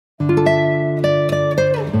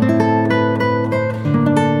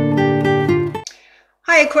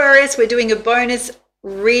Hi Aquarius, we're doing a bonus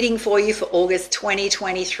reading for you for August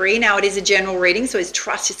 2023. Now it is a general reading, so it's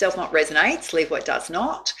trust yourself not resonates, leave what does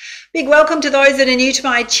not. Big welcome to those that are new to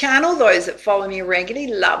my channel, those that follow me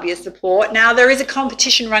regularly, love your support. Now there is a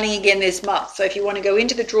competition running again this month, so if you want to go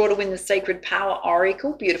into the draw to win the Sacred Power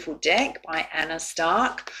Oracle, beautiful deck by Anna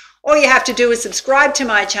Stark, all you have to do is subscribe to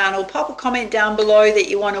my channel, pop a comment down below that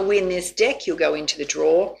you want to win this deck, you'll go into the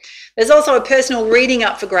draw. There's also a personal reading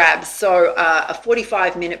up for grabs, so a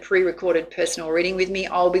 45-minute pre-recorded personal reading with me.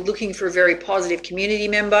 I'll be looking for a very positive community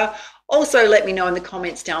member. Also, let me know in the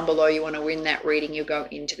comments down below you want to win that reading, you'll go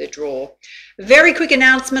into the draw. Very quick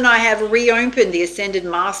announcement, I have reopened the Ascended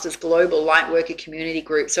Masters Global Lightworker Community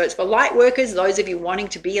Group. So it's for light workers, those of you wanting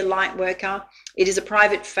to be a light worker. It is a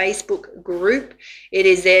private Facebook group. It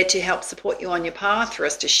is there to help support you on your path, for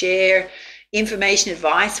us to share information,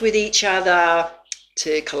 advice with each other,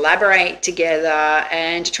 to collaborate together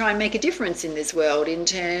and to try and make a difference in this world in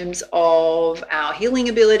terms of our healing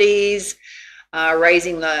abilities,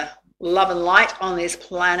 raising the love and light on this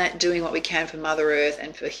planet, doing what we can for Mother Earth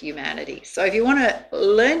and for humanity. So if you want to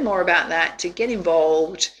learn more about that, to get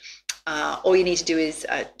involved, all you need to do is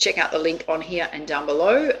check out the link on here and down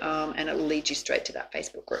below, and it will lead you straight to that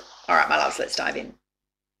Facebook group. All right, my loves, let's dive in.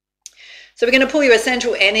 So we're going to pull you a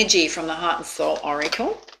central energy from the Heart and Soul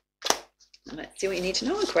Oracle. And let's see what you need to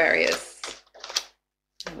know, Aquarius.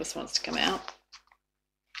 This wants to come out.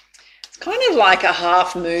 It's kind of like a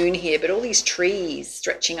half moon here, but all these trees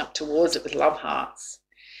stretching up towards it with love hearts.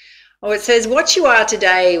 Oh, it says, what you are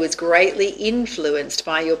today was greatly influenced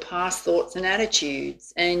by your past thoughts and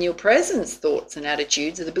attitudes, and your present thoughts and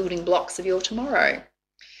attitudes are the building blocks of your tomorrow.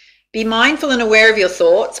 Be mindful and aware of your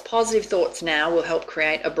thoughts. Positive thoughts now will help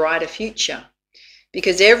create a brighter future,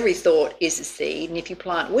 because every thought is a seed, and if you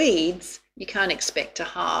plant weeds, you can't expect to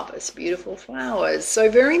harvest beautiful flowers. So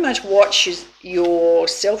very much watch your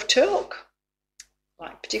self-talk,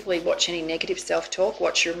 like particularly watch any negative self-talk,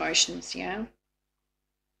 watch your emotions, yeah?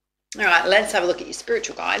 All right, let's have a look at your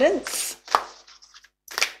spiritual guidance.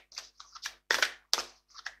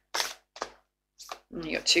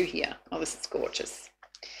 You got two here. Oh, this is gorgeous.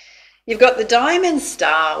 You've got the Diamond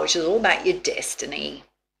Star, which is all about your destiny.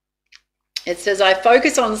 It says, I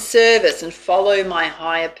focus on service and follow my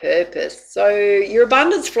higher purpose. So your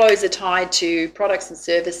abundance flows are tied to products and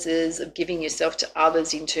services, of giving yourself to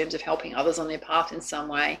others in terms of helping others on their path in some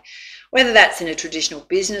way, whether that's in a traditional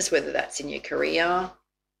business, whether that's in your career.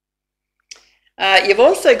 You've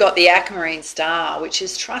also got the Aquamarine Star, which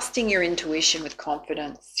is trusting your intuition with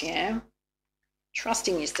confidence, yeah?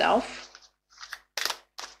 Trusting yourself.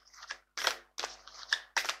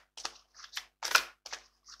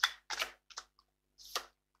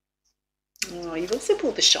 Oh, you've also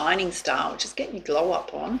pulled the Shining Star, which is getting your glow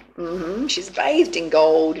up on. She's bathed in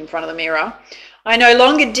gold in front of the mirror. I no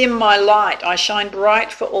longer dim my light. I shine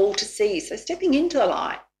bright for all to see. So stepping into the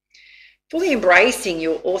light, fully embracing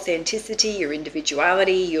your authenticity, your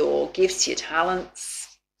individuality, your gifts, your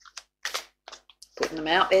talents, putting them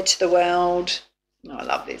out there to the world. Oh, I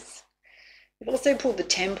love this. You've also pulled the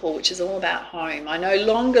Temple, which is all about home. I no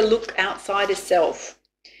longer look outside of self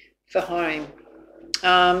for home.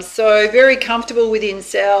 So very comfortable within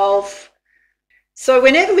self. So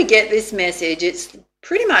whenever we get this message, it's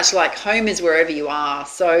pretty much like home is wherever you are.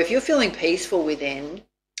 So if you're feeling peaceful within,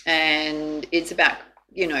 and it's about,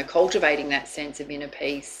 you know, cultivating that sense of inner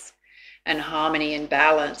peace and harmony and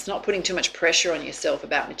balance, not putting too much pressure on yourself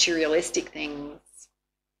about materialistic things.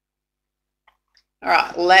 All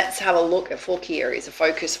right, let's have a look at 4 key areas of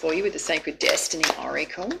focus for you with the Sacred Destiny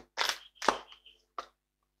Oracle.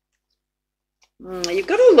 You've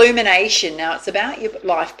got illumination. Now it's about your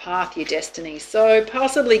life path, your destiny. So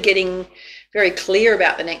possibly getting very clear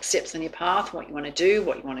about the next steps on your path, what you want to do,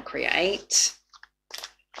 what you want to create.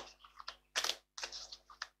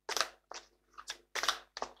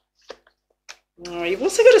 You've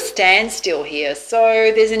also got a standstill here.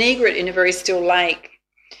 So there's an egret in a very still lake.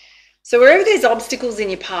 So wherever there's obstacles in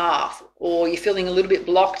your path, or you're feeling a little bit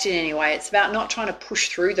blocked in any way, it's about not trying to push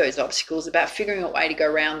through those obstacles, about figuring a way to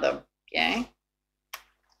go around them. Yeah.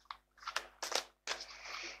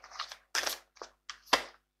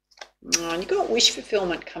 And you've got wish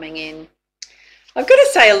fulfillment coming in. I've got to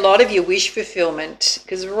say a lot of your wish fulfillment,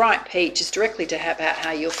 because the right peach is directly to have about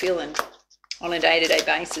how you're feeling on a day-to-day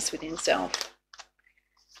basis within self.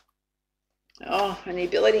 Oh, and the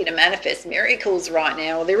ability to manifest miracles right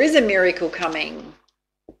now. Well, there is a miracle coming.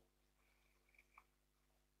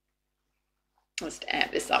 Let's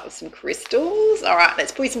amp this up with some crystals. All right,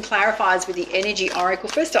 let's put some clarifiers with the Energy Oracle.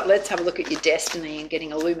 First up, let's have a look at your destiny and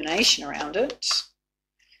getting illumination around it.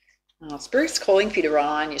 Spirit's calling for you to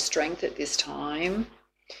rely on your strength at this time.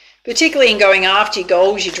 particularly in going after your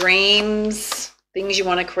goals, your dreams, things you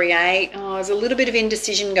want to create. Oh, there's a little bit of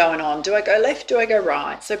indecision going on. Do I go left? Do I go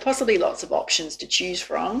right? So possibly lots of options to choose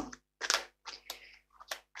from.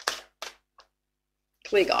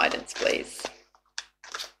 Clear guidance, please.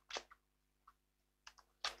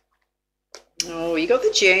 Oh, you got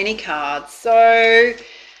the journey card. So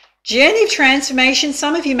journey of transformation.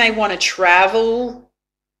 Some of you may want to travel.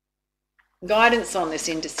 Guidance on this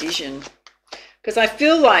indecision, because I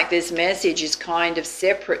feel like this message is kind of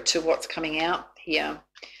separate to what's coming out here.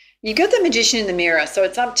 You've got the Magician in the mirror, so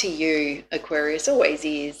it's up to you, Aquarius, always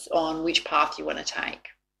is, on which path you want to take.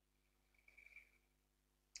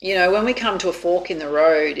 You know, when we come to a fork in the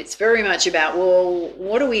road, it's very much about, well,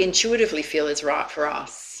 what do we intuitively feel is right for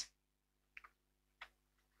us?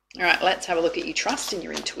 All right, let's have a look at your trust in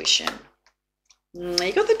your intuition.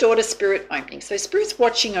 You got the daughter spirit opening. So spirit's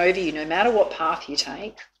watching over you no matter what path you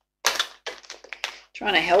take.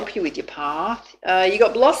 Trying to help you with your path. You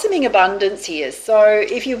got blossoming abundance here. So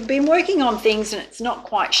if you've been working on things and it's not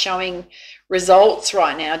quite showing results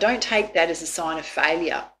right now, don't take that as a sign of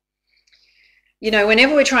failure. You know,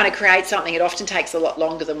 whenever we're trying to create something, it often takes a lot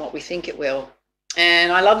longer than what we think it will.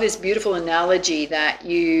 And I love this beautiful analogy that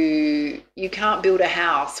you can't build a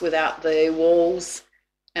house without the walls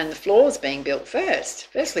and the floors being built first.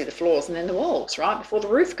 Firstly, the floors and then the walls, right, before the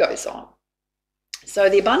roof goes on. So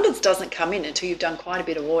the abundance doesn't come in until you've done quite a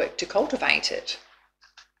bit of work to cultivate it.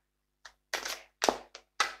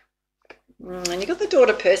 And you've got the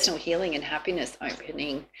daughter personal healing and happiness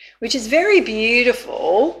opening, which is very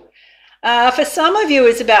beautiful. For some of you,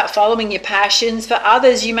 it's about following your passions. For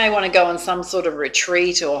others, you may want to go on some sort of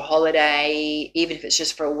retreat or holiday, even if it's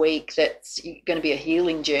just for a week. That's going to be a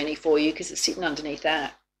healing journey for you because it's sitting underneath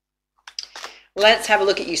that. Let's have a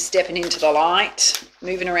look at you stepping into the light,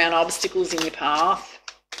 moving around obstacles in your path.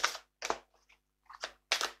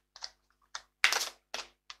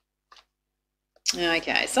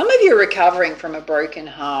 Okay, some of you are recovering from a broken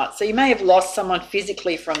heart. So you may have lost someone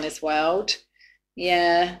physically from this world.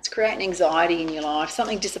 Yeah, it's creating anxiety in your life,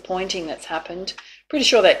 something disappointing that's happened. Pretty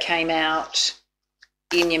sure that came out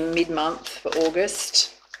in your mid-month for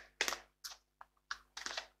August.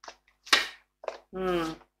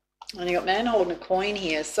 And you got man holding a coin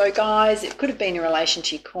here. So guys, it could have been in relation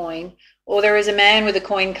to your coin, or there is a man with a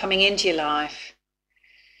coin coming into your life.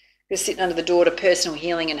 You're sitting under the daughter personal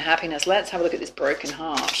healing and happiness. Let's have a look at this broken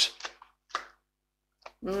heart.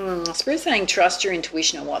 Spirit's saying trust your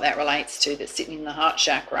intuition and what that relates to, that's sitting in the heart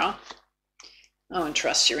chakra. Oh, and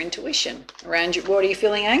trust your intuition around you. What are you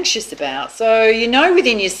feeling anxious about? So you know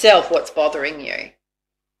within yourself what's bothering you.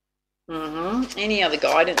 Any other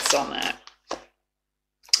guidance on that?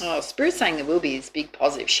 Oh, Spirit's saying there will be this big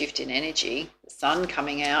positive shift in energy. The sun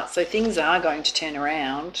coming out, so things are going to turn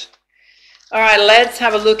around. All right, let's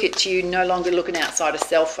have a look at you no longer looking outside of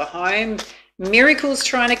self for home. Miracles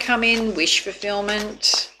trying to come in, wish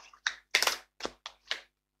fulfillment.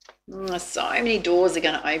 So many doors are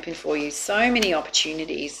going to open for you, so many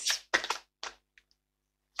opportunities.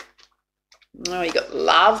 Oh, you got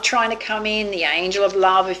love trying to come in, the angel of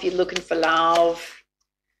love if you're looking for love.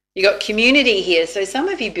 You got community here, so some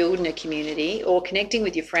of you building a community or connecting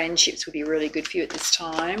with your friendships would be really good for you at this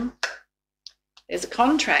time. There's a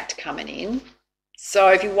contract coming in. So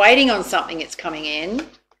if you're waiting on something, it's coming in.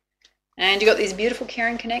 And you've got these beautiful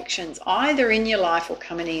caring connections, either in your life or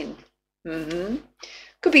coming in.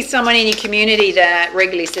 Could be someone in your community that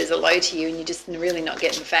regularly says hello to you and you're just really not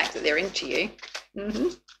getting the fact that they're into you.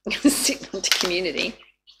 Sitting onto community.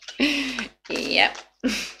 Yep.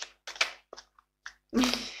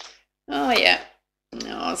 Oh, yeah.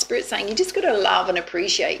 No, Spirit's saying you just got to love and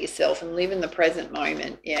appreciate yourself and live in the present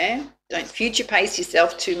moment, yeah? Don't future pace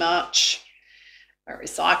yourself too much. Don't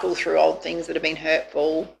recycle through old things that have been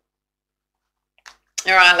hurtful.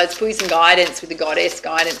 All right, let's pull you some guidance with the Goddess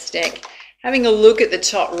Guidance deck. Having a look at the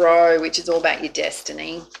top row, which is all about your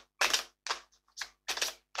destiny.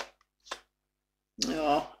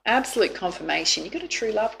 Oh, absolute confirmation. You've got a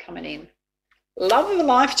true love coming in. Love of a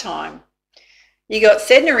lifetime. You got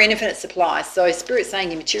said in or infinite supply. So Spirit's saying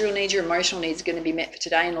your material needs, your emotional needs are going to be met for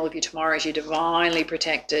today and all of your tomorrows. You're divinely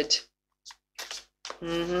protected.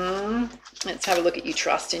 Let's have a look at your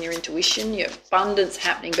trust and your intuition, your abundance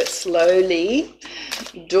happening, but slowly.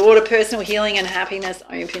 Daughter personal healing and happiness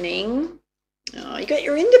opening. Oh, you got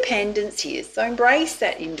your independence here. So embrace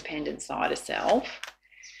that independent side of self.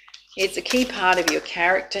 It's a key part of your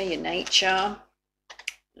character, your nature.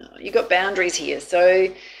 Oh, you got boundaries here. So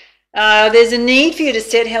There's a need for you to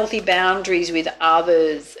set healthy boundaries with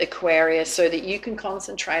others, Aquarius, so that you can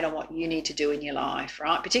concentrate on what you need to do in your life,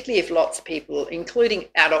 right? Particularly if lots of people, including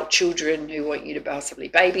adult children who want you to possibly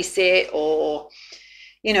babysit, or,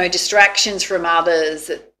 you know, distractions from others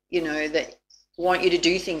that, you know, that want you to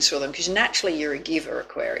do things for them, because naturally you're a giver,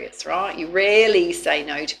 Aquarius, right? You rarely say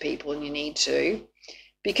no to people, and you need to,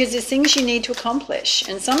 because there's things you need to accomplish.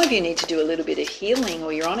 And some of you need to do a little bit of healing,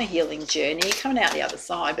 or you're on a healing journey, you're coming out the other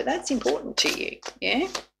side, but that's important to you, yeah?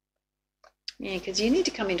 Yeah, because you need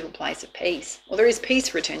to come into a place of peace. Well, there is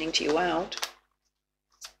peace returning to your world.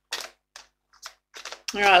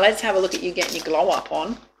 All right, let's have a look at you getting your glow up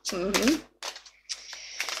on.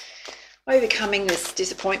 Overcoming this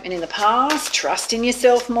disappointment in the past, trust in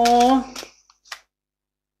yourself more.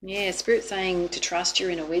 Yeah, Spirit's saying to trust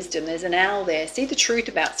your inner wisdom. There's an owl there. See the truth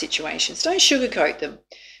about situations. Don't sugarcoat them.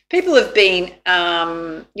 People have been,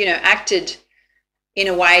 you know, acted in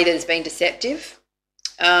a way that has been deceptive,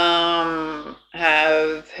 have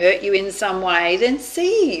hurt you in some way. Then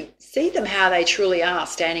see them how they truly are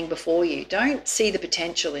standing before you. Don't see the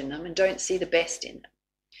potential in them, and don't see the best in them,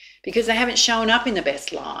 because they haven't shown up in the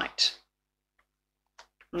best light.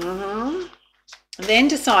 And then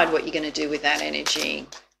decide what you're going to do with that energy.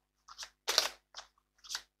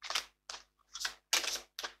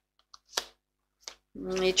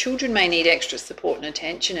 Your children may need extra support and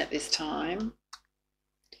attention at this time.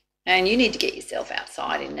 And you need to get yourself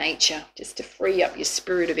outside in nature just to free up your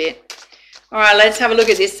spirit a bit. All right, let's have a look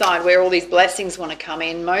at this side where all these blessings want to come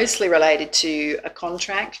in, mostly related to a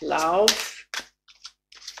contract, love,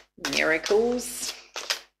 miracles.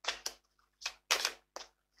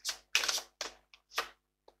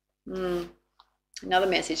 Another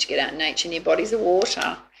message to get out in nature. And your bodies of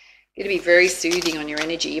water. Going to be very soothing on your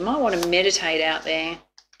energy. You might want to meditate out there.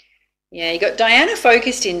 Yeah, you got Diana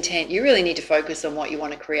focused intent. You really need to focus on what you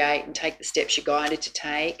want to create and take the steps you're guided to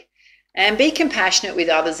take. And be compassionate with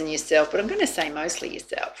others and yourself, but I'm going to say mostly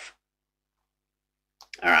yourself.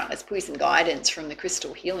 All right, let's pull you some guidance from the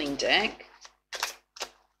Crystal Healing deck.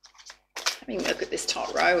 Having a look at this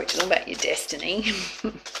top row, which is all about your destiny.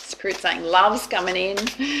 Spirit saying love's coming in.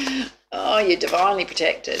 Oh, you're divinely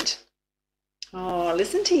protected. Oh,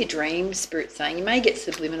 listen to your dreams, Spirit saying. You may get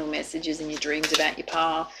subliminal messages in your dreams about your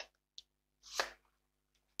path.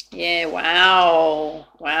 Yeah, wow.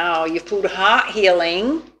 Wow, you've pulled heart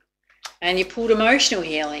healing and you pulled emotional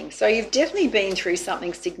healing. So you've definitely been through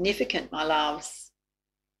something significant, my loves.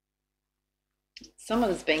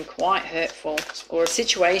 Someone's been quite hurtful, or a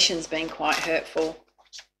situation's been quite hurtful.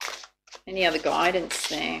 Any other guidance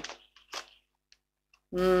there?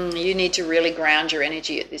 You need to really ground your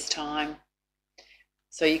energy at this time,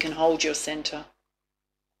 so you can hold your center.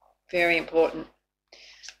 Very important.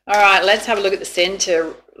 All right, let's have a look at the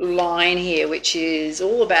center line here, which is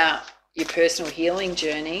all about your personal healing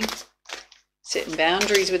journey, setting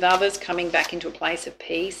boundaries with others, coming back into a place of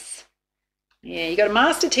peace. Yeah, you got a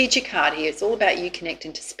master teacher card here. It's all about you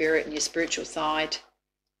connecting to spirit and your spiritual side.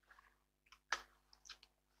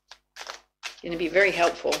 Going to be very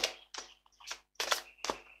helpful.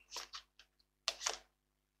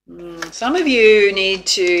 Some of you need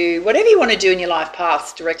to, whatever you want to do in your life path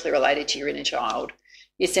is directly related to your inner child,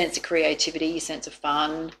 your sense of creativity, your sense of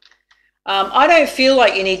fun. I don't feel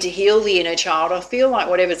like you need to heal the inner child. I feel like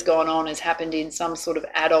whatever's gone on has happened in some sort of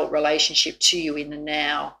adult relationship to you in the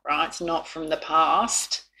now, right? It's not from the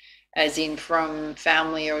past, as in from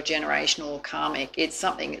family or generational or karmic. It's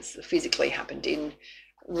something that's physically happened in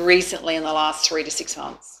recently in the last 3 to 6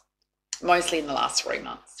 months, mostly in the last 3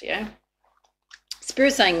 months, yeah?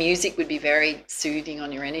 Spirit saying music would be very soothing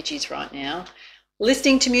on your energies right now.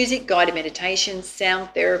 Listening to music, guided meditation,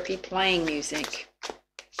 sound therapy, playing music.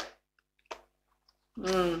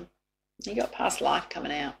 You got past life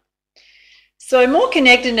coming out. So more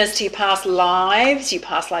connectedness to your past lives, your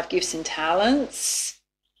past life gifts and talents.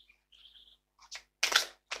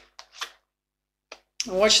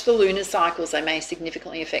 Watch the lunar cycles. They may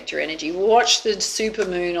significantly affect your energy. Watch the super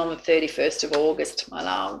moon on the 31st of August, my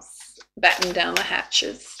loves. Batten down the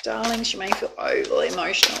hatches. Darlings, you may feel overly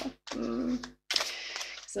emotional.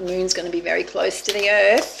 The moon's going to be very close to the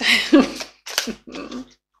earth.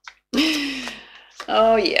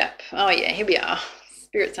 Oh, yeah. Oh, yeah. Here we are.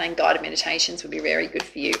 Spirit saying guided meditations would be very good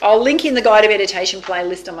for you. I'll link in the guided meditation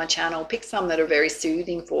playlist on my channel. Pick some that are very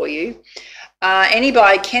soothing for you. Any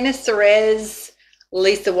by Kenneth Therese,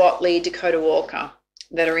 Lisa Watley, Dakota Walker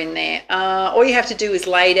that are in there. All you have to do is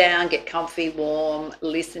lay down, get comfy, warm,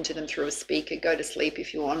 listen to them through a speaker, go to sleep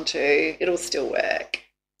if you want to. It'll still work.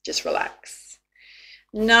 Just relax.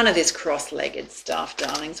 None of this cross-legged stuff,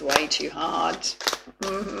 darlings, way too hard.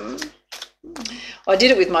 I did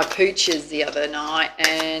it with my pooches the other night,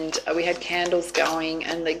 and we had candles going,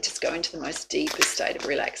 and they just go into the most deepest state of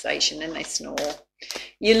relaxation, and they snore.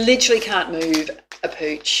 You literally can't move a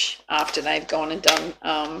pooch after they've gone and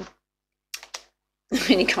done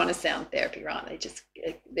any kind of sound therapy, right? They just,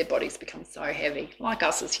 their bodies become so heavy, like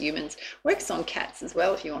us as humans. Works on cats as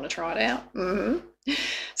well if you want to try it out.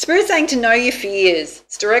 Spirit's saying to know your fears.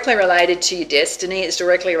 It's directly related to your destiny. It's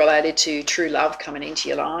directly related to true love coming into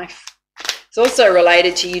your life. It's also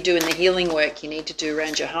related to you doing the healing work you need to do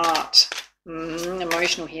around your heart.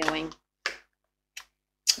 Emotional healing.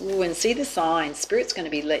 Ooh, and see the signs. Spirit's going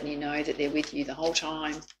to be letting you know that they're with you the whole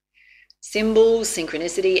time. Symbols,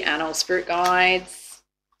 synchronicity, animal spirit guides,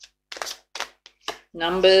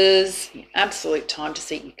 numbers, absolute time to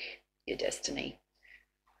seek your destiny.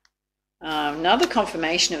 Another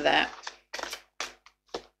confirmation of that.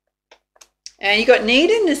 And you got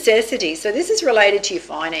need and necessity. So this is related to your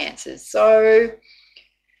finances. So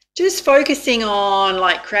just focusing on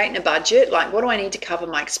like creating a budget, like what do I need to cover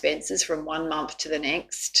my expenses from one month to the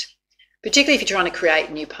next, particularly if you're trying to create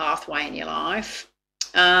a new pathway in your life.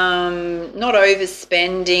 Not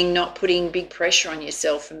overspending, not putting big pressure on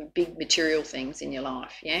yourself from big material things in your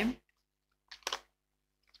life, yeah?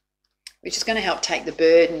 Which is going to help take the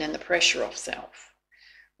burden and the pressure off self.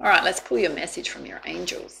 All right, let's pull your message from your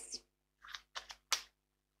angels.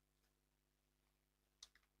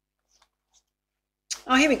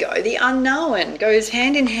 Oh, here we go. The unknown goes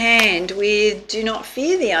hand in hand with do not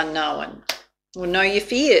fear the unknown. Or know your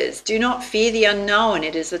fears. Do not fear the unknown.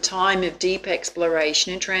 It is a time of deep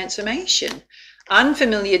exploration and transformation.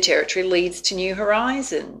 Unfamiliar territory leads to new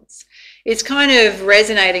horizons. It's kind of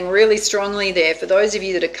resonating really strongly there for those of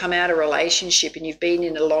you that have come out of a relationship and you've been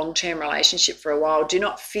in a long-term relationship for a while. Do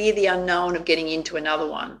not fear the unknown of getting into another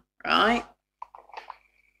one, right?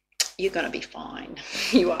 You're going to be fine.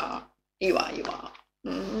 You are. You are. You are.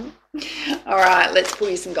 All right, let's pull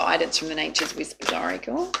you some guidance from the Nature's Whispers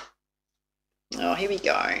Oracle. Oh, here we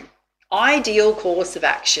go. Ideal course of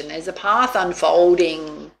action. There's a path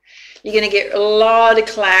unfolding. You're going to get a lot of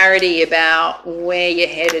clarity about where you're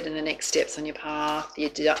headed and the next steps on your path, your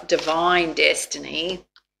divine destiny.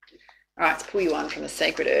 All right, let's pull you one from the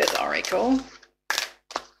Sacred Earth Oracle.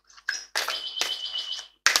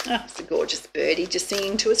 Oh, it's a gorgeous birdie just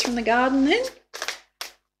singing to us from the garden then.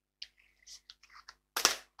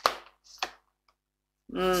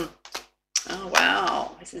 Oh,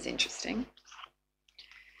 wow. This is interesting.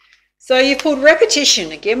 So you've pulled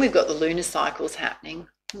repetition. Again, we've got the lunar cycles happening.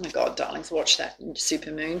 Oh my God, darlings, watch that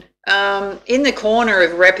supermoon. In the corner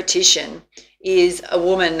of repetition is a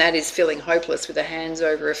woman that is feeling hopeless with her hands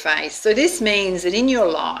over her face. So this means that in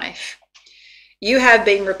your life, you have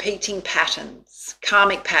been repeating patterns,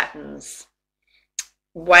 karmic patterns,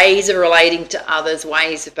 ways of relating to others,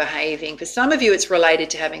 ways of behaving. For some of you, it's related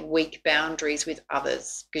to having weak boundaries with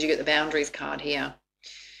others because you get the boundaries card here.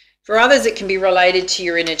 For others, it can be related to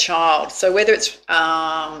your inner child. So whether it's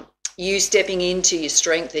you stepping into your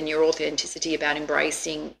strength and your authenticity about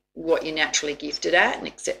embracing what you're naturally gifted at and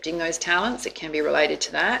accepting those talents, it can be related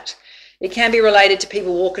to that. It can be related to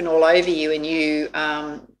people walking all over you and you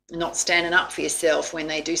not standing up for yourself when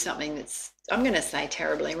they do something that's, I'm going to say,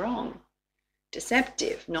 terribly wrong,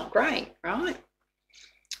 deceptive, not great, right?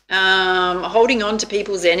 Holding on to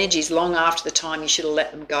people's energies long after the time you should have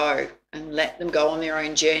let them go and let them go on their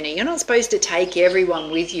own journey. You're not supposed to take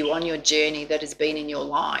everyone with you on your journey that has been in your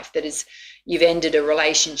life, that is you've ended a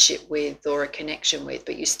relationship with or a connection with,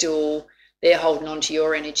 but they're holding on to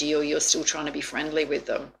your energy or you're still trying to be friendly with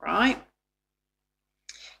them, right?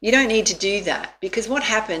 You don't need to do that because what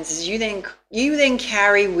happens is you then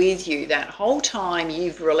carry with you that whole time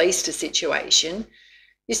you've released a situation,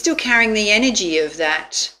 you're still carrying the energy of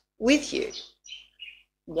that with you.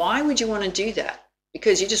 Why would you want to do that?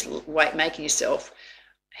 Because you're just making yourself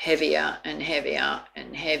heavier and heavier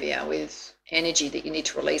and heavier with energy that you need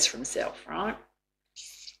to release from self, right?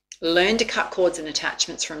 Learn to cut cords and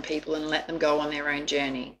attachments from people and let them go on their own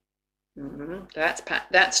journey.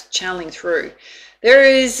 That's channeling through. There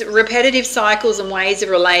is repetitive cycles and ways of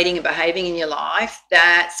relating and behaving in your life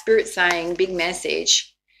that Spirit's saying, big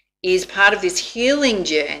message, is part of this healing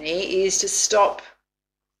journey is to stop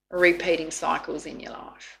repeating cycles in your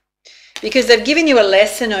life. Because they've given you a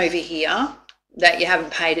lesson over here that you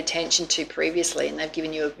haven't paid attention to previously, and they've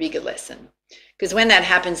given you a bigger lesson. Because when that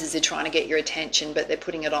happens is they're trying to get your attention, but they're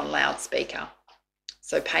putting it on loudspeaker.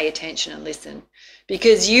 So pay attention and listen.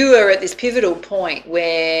 Because you are at this pivotal point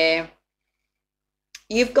where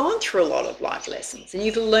you've gone through a lot of life lessons and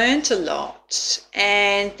you've learned a lot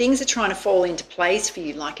and things are trying to fall into place for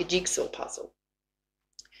you like a jigsaw puzzle.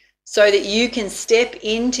 so that you can step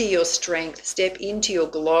into your strength, step into your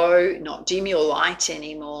glow, not dim your light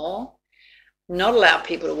anymore, not allow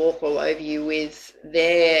people to walk all over you with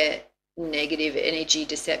their negative energy,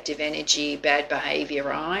 deceptive energy, bad behavior,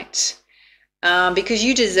 right? Because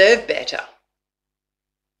you deserve better.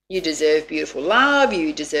 You deserve beautiful love.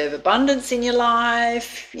 You deserve abundance in your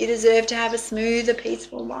life. You deserve to have a smoother,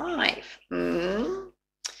 peaceful life. Time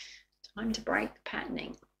to break the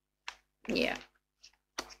patterning. Yeah.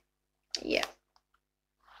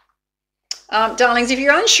 Darlings, if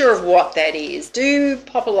you're unsure of what that is, do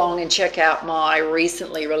pop along and check out my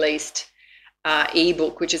recently released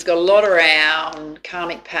ebook, which has got a lot around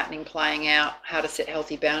karmic patterning, playing out how to set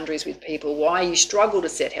healthy boundaries with people, why you struggle to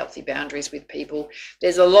set healthy boundaries with people.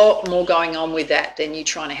 There's a lot more going on with that than you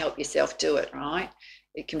trying to help yourself do it, right?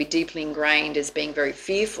 It can be deeply ingrained as being very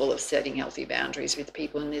fearful of setting healthy boundaries with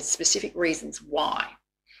people, and there's specific reasons why.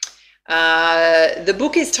 The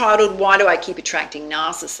book is titled Why Do I Keep Attracting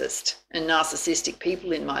Narcissists and Narcissistic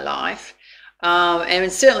People in My Life?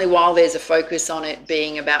 And certainly while there's a focus on it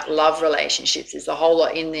being about love relationships, there's a whole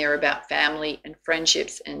lot in there about family and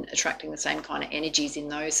friendships and attracting the same kind of energies in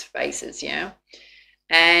those spaces, yeah,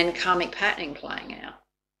 and karmic patterning playing out.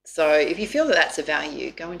 So if you feel that that's a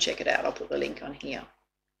value, go and check it out. I'll put the link on here.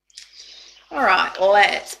 All right,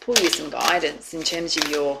 let's pull you some guidance in terms of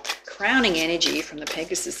your crowning energy from the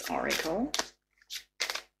Pegasus Oracle.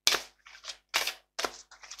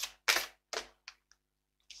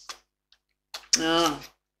 Oh,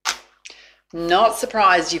 not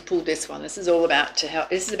surprised you pulled this one. This is all about to help.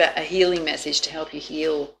 This is about a healing message to help you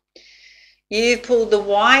heal. You've pulled the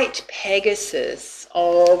white Pegasus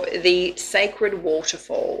of the sacred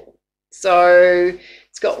waterfall. So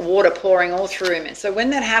it's got water pouring all through him. So when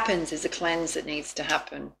that happens, there's a cleanse that needs to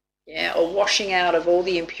happen. Yeah, or washing out of all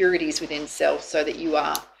the impurities within self so that you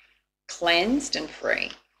are cleansed and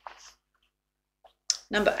free.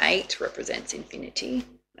 Number 8 represents infinity.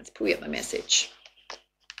 Let's pull you up the message. It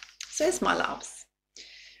says, my loves,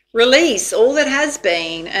 release all that has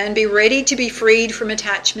been and be ready to be freed from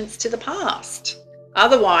attachments to the past.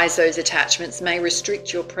 Otherwise, those attachments may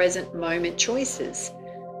restrict your present moment choices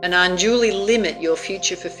and unduly limit your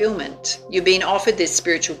future fulfillment. You've been offered this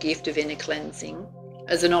spiritual gift of inner cleansing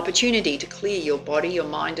as an opportunity to clear your body, your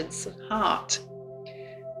mind, and heart.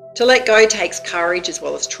 To let go takes courage as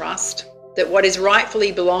well as trust that what is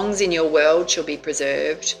rightfully belongs in your world shall be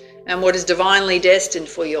preserved, and what is divinely destined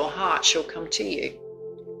for your heart shall come to you.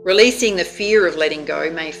 Releasing the fear of letting go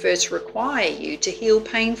may first require you to heal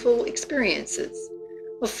painful experiences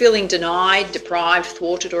of feeling denied, deprived,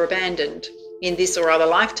 thwarted, or abandoned in this or other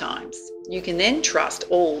lifetimes. You can then trust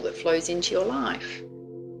all that flows into your life.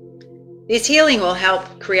 This healing will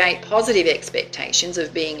help create positive expectations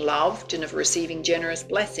of being loved and of receiving generous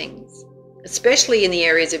blessings, especially in the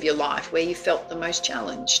areas of your life where you felt the most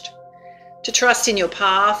challenged. To trust in your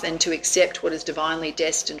path and to accept what is divinely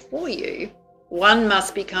destined for you, one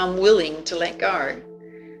must become willing to let go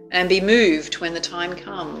and be moved when the time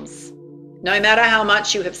comes. No matter how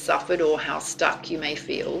much you have suffered or how stuck you may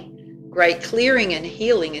feel, great clearing and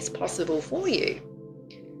healing is possible for you.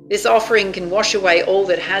 This offering can wash away all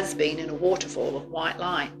that has been in a waterfall of white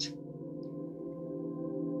light.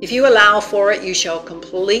 If you allow for it, you shall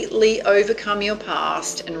completely overcome your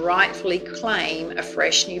past and rightfully claim a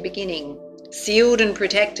fresh new beginning, sealed and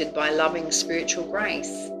protected by loving spiritual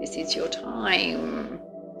grace. This is your time.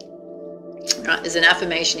 Right, there's an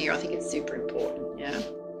affirmation here. I think it's super important. Yeah.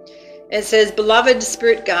 It says, beloved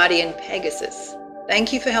spirit guardian Pegasus,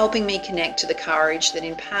 thank you for helping me connect to the courage that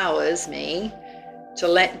empowers me to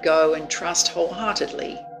let go and trust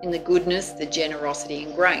wholeheartedly in the goodness, the generosity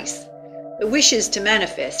and grace that wishes to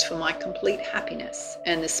manifest for my complete happiness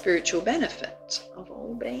and the spiritual benefit of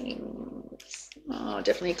all beings. Oh,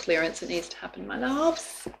 definitely a clearance that needs to happen, my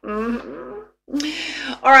loves.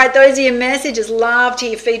 All right, those are your messages. Love to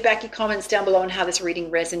hear your feedback, your comments down below on how this reading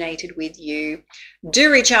resonated with you.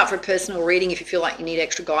 Do reach out for a personal reading if you feel like you need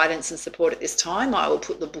extra guidance and support at this time. I will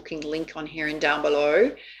put the booking link on here and down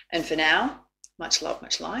below. And for now, much love,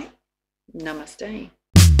 much light. Namaste.